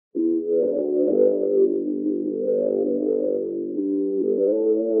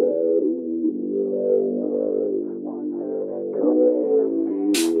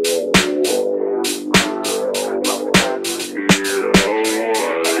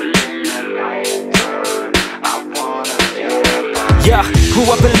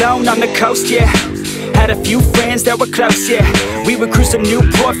Grew up alone on the coast, yeah. Had a few friends that were close, yeah. We would cruise to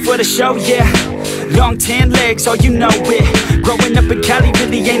Newport for the show, yeah. Long tan legs, oh you know it. Growing up in Cali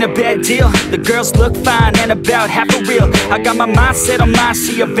really ain't a bad deal. The girls look fine and about half a real. I got my mindset on mine,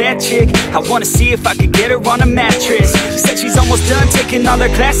 she a bad chick. I wanna see if I could get her on a mattress. Said she's almost done taking all her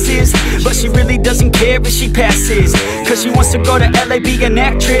classes, but she really doesn't care if she passes, cause she wants to go to LA, be an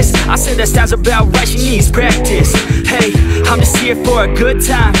actress. I said that sounds about right, she needs practice. Hey, I'm just here for a good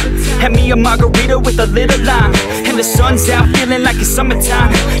time. Have me a margarita with a little lime, and the sun's out feeling like it's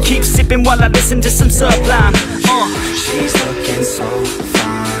summertime. Keep sipping while I listen to some Sublime. She's looking so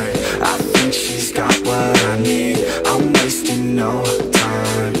fine, I think she's got what I need. I'm wasting no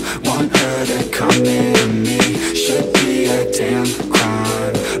time, want her to come into me. Should be a damn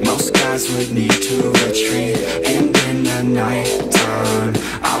crime, most guys would need to retreat. And in the night time,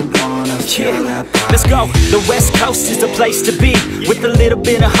 I wanna feel that body. Let's go, the West Coast is the place to be. With a little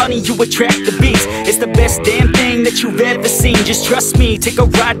bit of honey you attract the bees. It's the best damn thing that you've ever seen. Just trust me, take a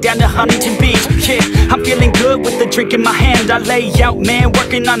ride down to Huntington Beach. Yeah, I'm feeling good with the drink in my hand. I lay out, man,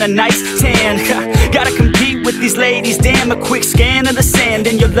 working on a nice tan. Gotta compete with these ladies, damn. A quick scan of the sand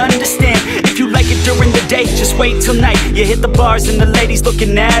and you'll understand. If you like it during the day, just wait till night. You hit the bars and the ladies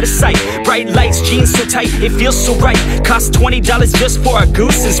looking out of sight. Bright lights, jeans so tight, it feels so right. Cost $20 just for a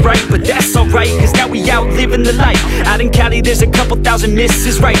goose and Sprite, but that's alright, cause now we out living the life. Out in Cali there's a couple thousand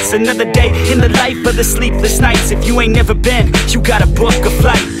Mrs. Rights. Another day in the life of the sleepless nights. If you ain't never been, you gotta book a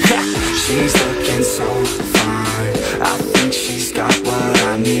flight. She's looking so fine, I think she's got what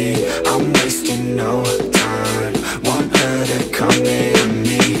I need. I'm wasting no time, want her to come into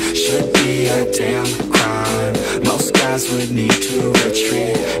me. Should be a damn crime, most guys would need to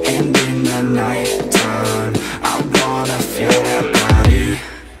retreat. And in the night time, I wanna feel that body.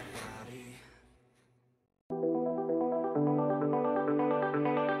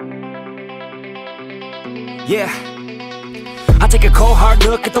 Yeah, I take a cold hard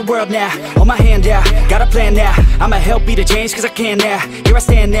look at the world now. Hold my hand out, got a plan now. I'ma help be the change cause I can now. Here I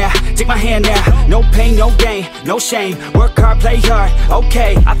stand now, take my hand now. No pain, no gain, no shame. Work hard, play hard,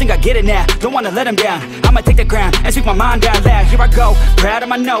 okay. I think I get it now, don't wanna let them down. I'ma take the ground and speak my mind out loud. Here I go, proud of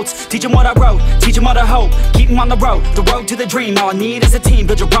my notes. Teach them what I wrote, teach them all the hope. Keep them on the road to the dream. All I need is a team,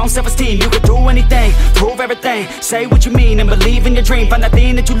 build your own self-esteem. You can do anything, prove everything. Say what you mean and believe in your dream. Find that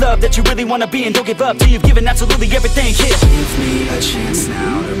thing that you love, that you really wanna be. And don't give up till you've given absolutely everything. Yeah. Give me a chance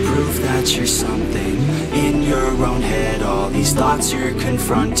now to prove that you're something. In your own head, all these thoughts you're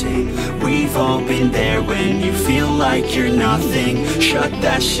confronting. We've all been there when you feel like you're nothing. Shut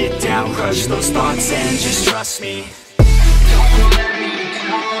that shit down, crush those thoughts and just trust me. Don't let me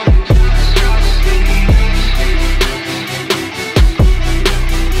down, just trust me.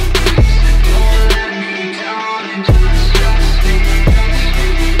 Don't let me down and just trust me.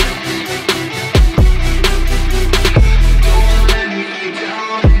 Don't let me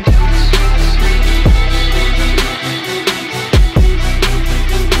down and just trust me.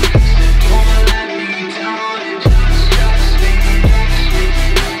 Don't let me down and just trust me.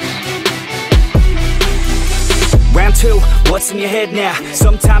 Round two, what's in your head now?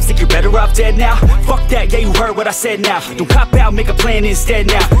 Sometimes think you're better off dead now. Fuck that, yeah you heard what I said now. Don't cop out, make a plan instead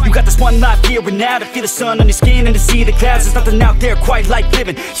now. You got this one life here and now, to feel the sun on your skin and to see the clouds. There's nothing out there quite like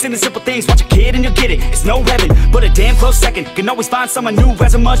living. Just in the simple things, watch a kid and you'll get it. It's no heaven, but a damn close second. Can always find someone new who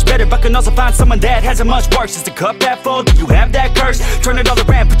has it much better, but can also find someone that has it much worse. Is the cup that full? Do you have that curse? Turn it all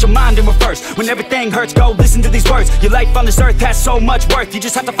around, put your mind in reverse. When everything hurts, go listen to these words. Your life on this earth has so much worth. You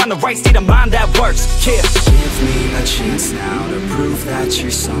just have to find the right state of mind that works. Yeah. Give me a chance now to prove that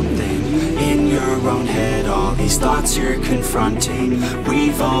you're something. In your own head, all these thoughts you're confronting.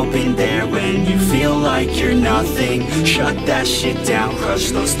 We've all been there when you feel like you're nothing. Shut that shit down, crush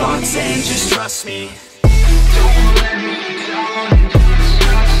those thoughts and just trust me. Don't let me down and just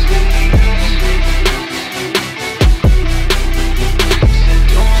trust me.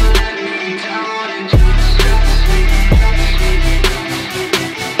 Don't let me down and just trust me.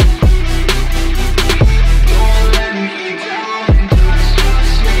 Don't let me down and just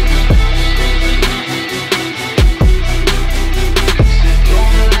trust me.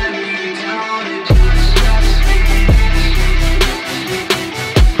 Don't let me down and just trust me.